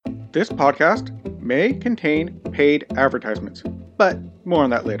This podcast may contain paid advertisements, but more on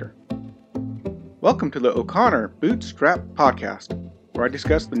that later. Welcome to the O'Connor Bootstrap Podcast, where I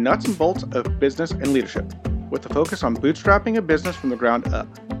discuss the nuts and bolts of business and leadership, with a focus on bootstrapping a business from the ground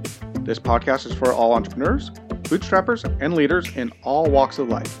up. This podcast is for all entrepreneurs, bootstrappers, and leaders in all walks of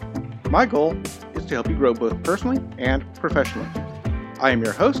life. My goal is to help you grow both personally and professionally. I am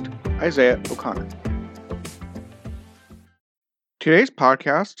your host, Isaiah O'Connor. Today's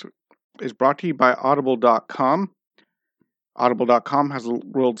podcast is brought to you by Audible.com. Audible.com has the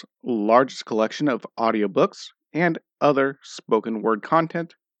world's largest collection of audiobooks and other spoken word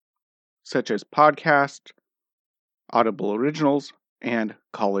content, such as podcasts, Audible originals, and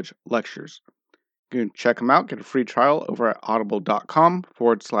college lectures. You can check them out, get a free trial over at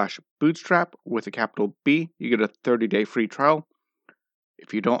audible.com/bootstrap with a capital B. You get a 30-day free trial.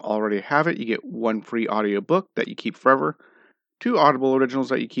 If you don't already have it, you get one free audiobook that you keep forever, 2 Audible originals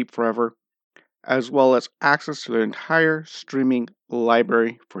that you keep forever, as well as access to their entire streaming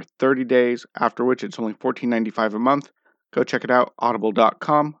library for 30 days, after which it's only $14.95 a month. Go check it out,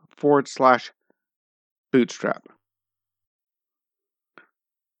 audible.com/bootstrap.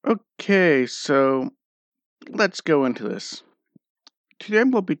 Okay, so let's go into this. Today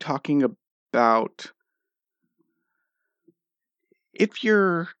we'll be talking about if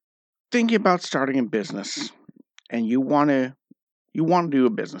you're thinking about starting a business and you want to do a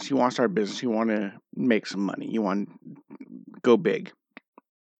business, you want to start a business, you want to make some money, you want to go big.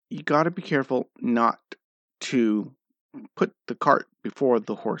 You got to be careful not to put the cart before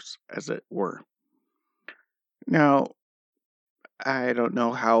the horse, as it were. Now, I don't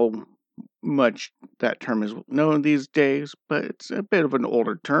know how much that term is known these days, but it's a bit of an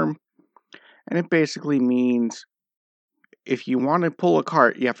older term, and it basically means if you want to pull a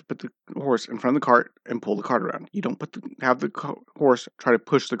cart, you have to put the horse in front of the cart and pull the cart around. You don't have the horse try to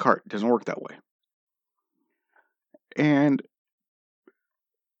push the cart. It doesn't work that way. And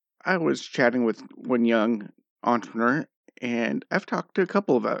I was chatting with one young entrepreneur, and I've talked to a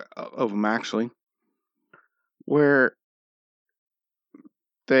couple of them actually, where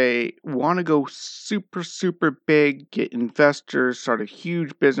they want to go super, super big, get investors, start a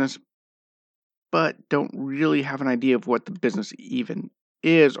huge business, but don't really have an idea of what the business even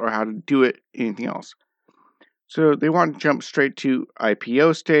is or how to do it, anything else. So they want to jump straight to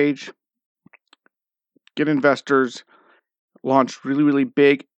IPO stage, get investors, launch really, really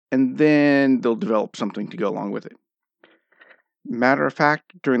big, and then they'll develop something to go along with it. Matter of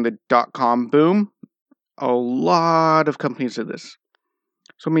fact, during the dot-com boom, a lot of companies did this.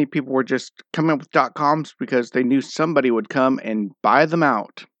 So many people were just coming up with dot-coms because they knew somebody would come and buy them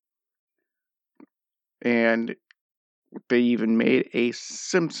out. And they even made a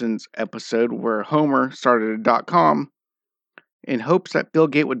Simpsons episode where Homer started a dot-com in hopes that Bill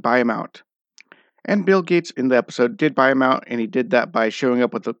Gates would buy him out. And Bill Gates in the episode did buy him out, and he did that by showing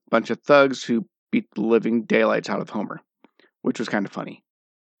up with a bunch of thugs who beat the living daylights out of Homer, which was kind of funny.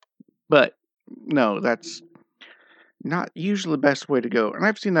 But no, that's not usually the best way to go. And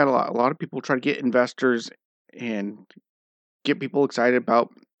I've seen that a lot. A lot of people try to get investors and get people excited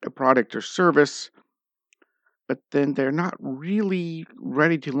about a product or service, but then they're not really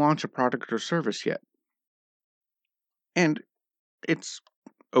ready to launch a product or service yet. And it's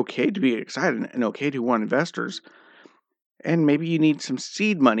okay to be excited and okay to want investors. And maybe you need some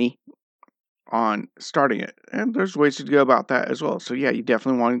seed money on starting it. And there's ways to go about that as well. So yeah, you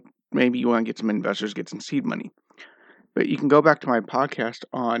definitely maybe you want to get some investors, get some seed money. But you can go back to my podcast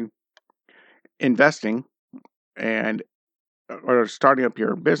on investing and or starting up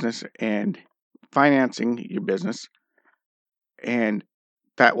your business and financing your business, and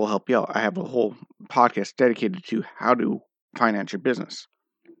that will help you out. I have a whole podcast dedicated to how to finance your business.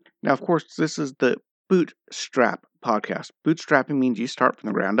 Now, of course, this is the Bootstrap podcast. Bootstrapping means you start from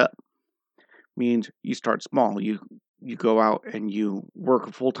the ground up. Means you start small. You go out and you work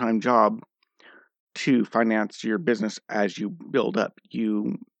a full-time job to finance your business as you build up.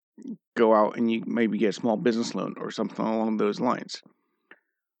 You go out and you maybe get a small business loan or something along those lines.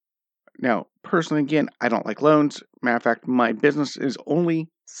 Now, personally, again, I don't like loans. Matter of fact, my business is only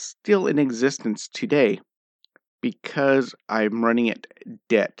still in existence today because I'm running it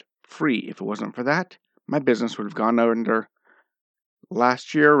debt-free. If it wasn't for that, my business would have gone under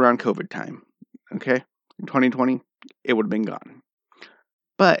last year around COVID time. Okay? In 2020, it would have been gone.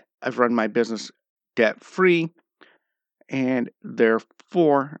 But I've run my business debt-free, and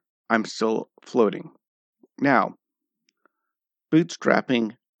therefore, I'm still floating. Now,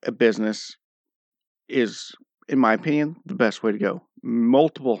 bootstrapping a business is, in my opinion, the best way to go.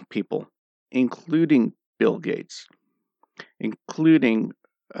 Multiple people, including Bill Gates, including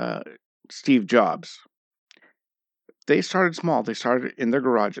uh, Steve Jobs. They started small. They started in their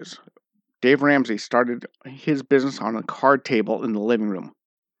garages. Dave Ramsey started his business on a card table in the living room.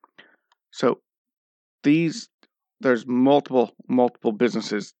 So there's multiple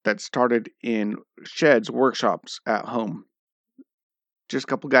businesses that started in sheds, workshops at home. Just a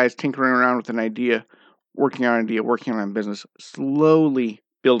couple guys tinkering around with an idea, working on a business, slowly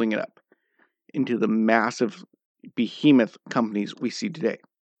building it up into the massive behemoth companies we see today.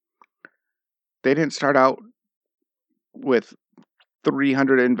 They didn't start out with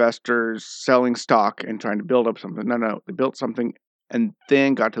 300 investors selling stock and trying to build up something. No. They built something and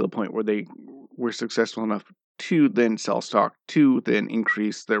then got to the point where they were successful enough to then sell stock, to then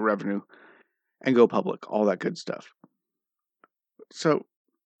increase their revenue and go public, all that good stuff. So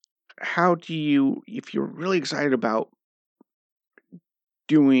how do you, if you're really excited about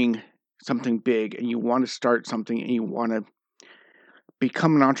doing something big and you want to start something and you want to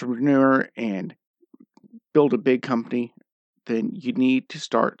become an entrepreneur and build a big company, then you need to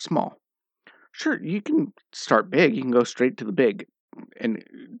start small. Sure, you can start big. You can go straight to the big and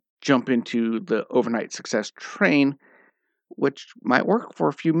jump into the overnight success train, which might work for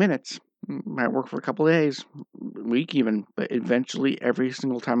a few minutes, might work for a couple of days, a week even, but eventually every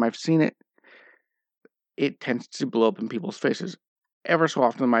single time I've seen it, it tends to blow up in people's faces. Ever so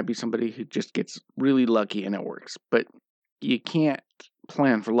often, there might be somebody who just gets really lucky and it works, but you can't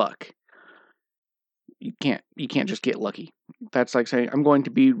plan for luck. You can't just get lucky. That's like saying, I'm going to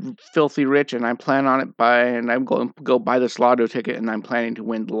be filthy rich and I plan on it and I'm going to go buy this lotto ticket and I'm planning to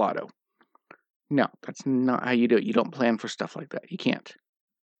win the lotto. No, that's not how you do it. You don't plan for stuff like that. You can't.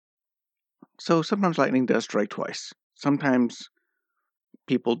 So sometimes lightning does strike twice. Sometimes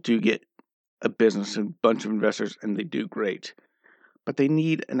people do get a business and a bunch of investors and they do great. But they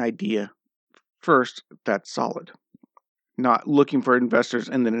need an idea first that's solid. Not looking for investors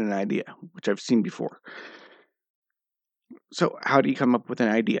and then an idea, which I've seen before. So how do you come up with an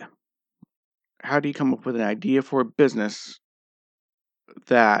idea? How do you come up with an idea for a business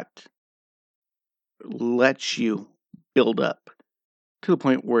that lets you build up to the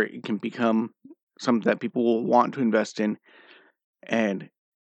point where it can become something that people will want to invest in and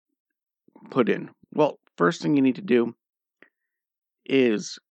put in? Well, first thing you need to do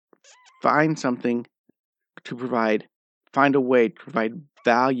is find a way to provide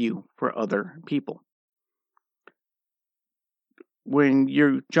value for other people. When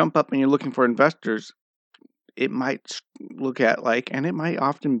you jump up and you're looking for investors, it might look at and it might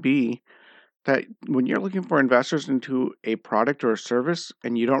often be that when you're looking for investors into a product or a service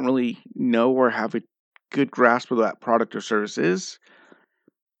and you don't really know or have a good grasp of what that product or service is,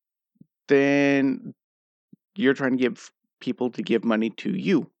 then you're trying to give people to give money to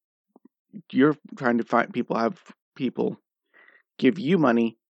you. You're trying to have people give you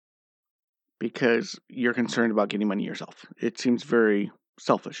money because you're concerned about getting money yourself. It seems very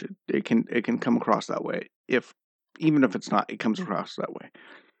selfish. It can come across that way. Even if it's not, it comes across that way.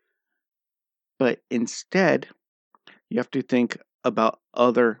 But instead, you have to think about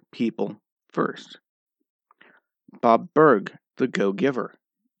other people first. Bob Burg, the go-giver.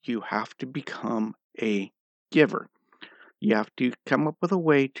 You have to become a giver. You have to come up with a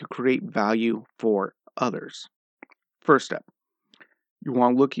way to create value for others. First step. You're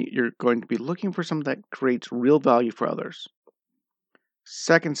going to be looking for something that creates real value for others.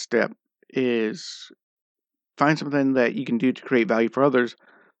 Second step is find something that you can do to create value for others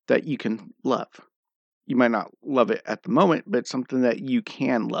that you can love. You might not love it at the moment, but it's something that you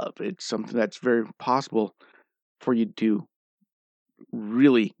can love. It's something that's very possible for you to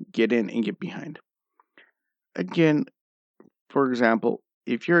really get in and get behind. Again, for example,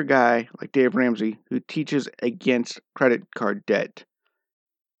 if you're a guy like Dave Ramsey who teaches against credit card debt,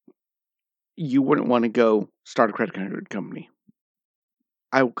 you wouldn't want to go start a credit card company.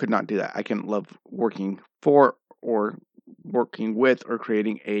 I could not do that. I can't love working for or working with or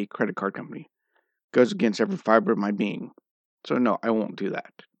creating a credit card company. It goes against every fiber of my being. So no, I won't do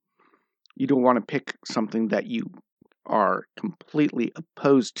that. You don't want to pick something that you are completely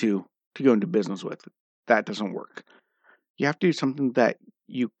opposed to go into business with. That doesn't work. You have to do something that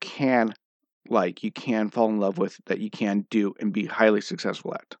you can you can fall in love with, that you can do and be highly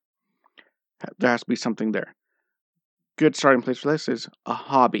successful at. There has to be something there. Good starting place for this is a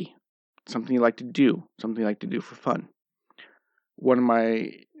hobby, something you like to do, something you like to do for fun. One of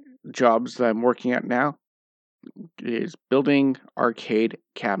my jobs that I'm working at now is building arcade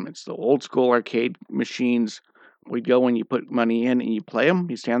cabinets, the old school arcade machines. We go and you put money in and you play them.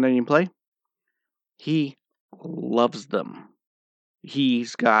 You stand there and you play. He loves them.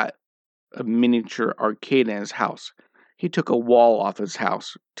 He's got a miniature arcade in his house. He took a wall off his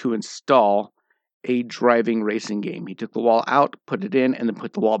house to install a driving racing game. He took the wall out, put it in, and then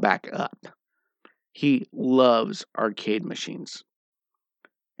put the wall back up. He loves arcade machines.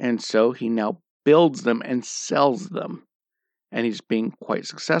 And so he now builds them and sells them. And he's being quite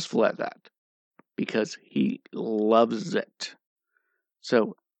successful at that because he loves it.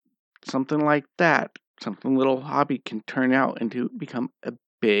 So something like that, something little hobby can turn out into become a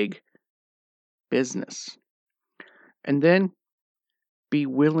big business. And then be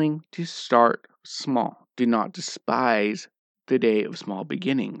willing to start small. Do not despise the day of small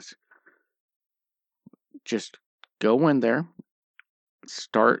beginnings. Just go in there,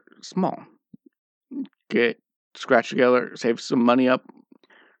 start small. Scratch together, save some money up,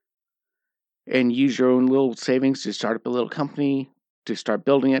 and use your own little savings to start up a little company, to start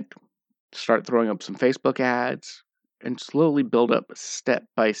building it, start throwing up some Facebook ads, and slowly build up step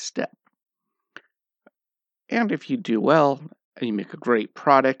by step. And if you do well, and you make a great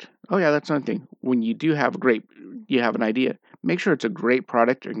product, that's another thing. When you do have you have an idea, make sure it's a great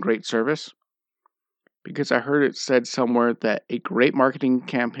product and great service. Because I heard it said somewhere that a great marketing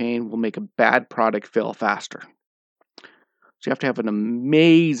campaign will make a bad product fail faster. So you have to have an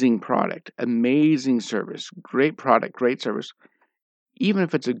amazing product, amazing service, great product, great service. Even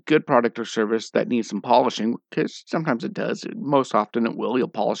if it's a good product or service that needs some polishing, because sometimes it does. Most often it will. You'll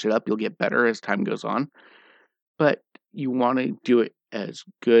polish it up. You'll get better as time goes on. But you want to do it as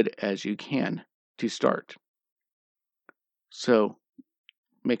good as you can to start. So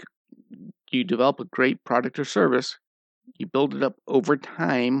you develop a great product or service, you build it up over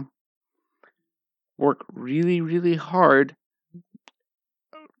time, work really, really hard,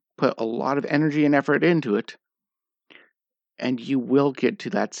 put a lot of energy and effort into it, and you will get to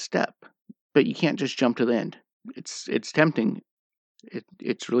that step. But you can't just jump to the end. It's tempting.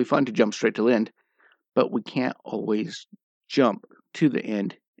 It's really fun to jump straight to the end, but we can't always jump to the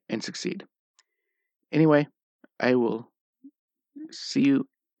end and succeed. Anyway, I will see you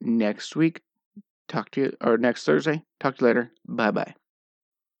next week. Next Thursday. Talk to you later. Bye-bye.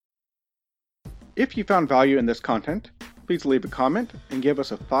 If you found value in this content, please leave a comment and give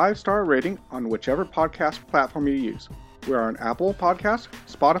us a 5-star rating on whichever podcast platform you use. We're on Apple Podcasts,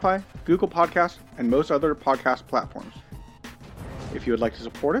 Spotify, Google Podcasts, and most other podcast platforms. If you would like to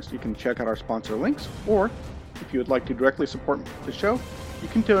support us, you can check out our sponsor links, or if you would like to directly support the show, you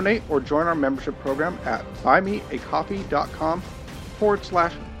can donate or join our membership program at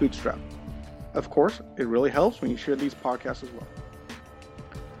buymeacoffee.com/bootstrap. Of course, it really helps when you share these podcasts as well.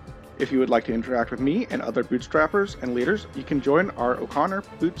 If you would like to interact with me and other bootstrappers and leaders, you can join our O'Connor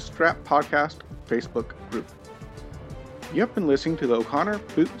Bootstrap Podcast Facebook group. You have been listening to the O'Connor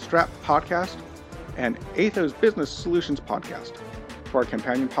Bootstrap Podcast and Athos Business Solutions Podcast. For our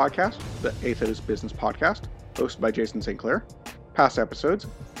companion podcast, the Athos Business Podcast, hosted by Jason St. Clair, past episodes,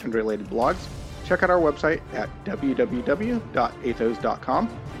 and related blogs, check out our website at www.athos.com,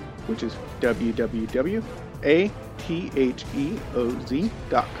 which is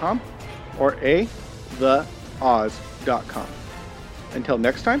www.atheoz.com, or theoz.com. Until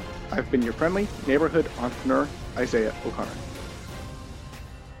next time, I've been your friendly neighborhood entrepreneur, Isaiah O'Connor.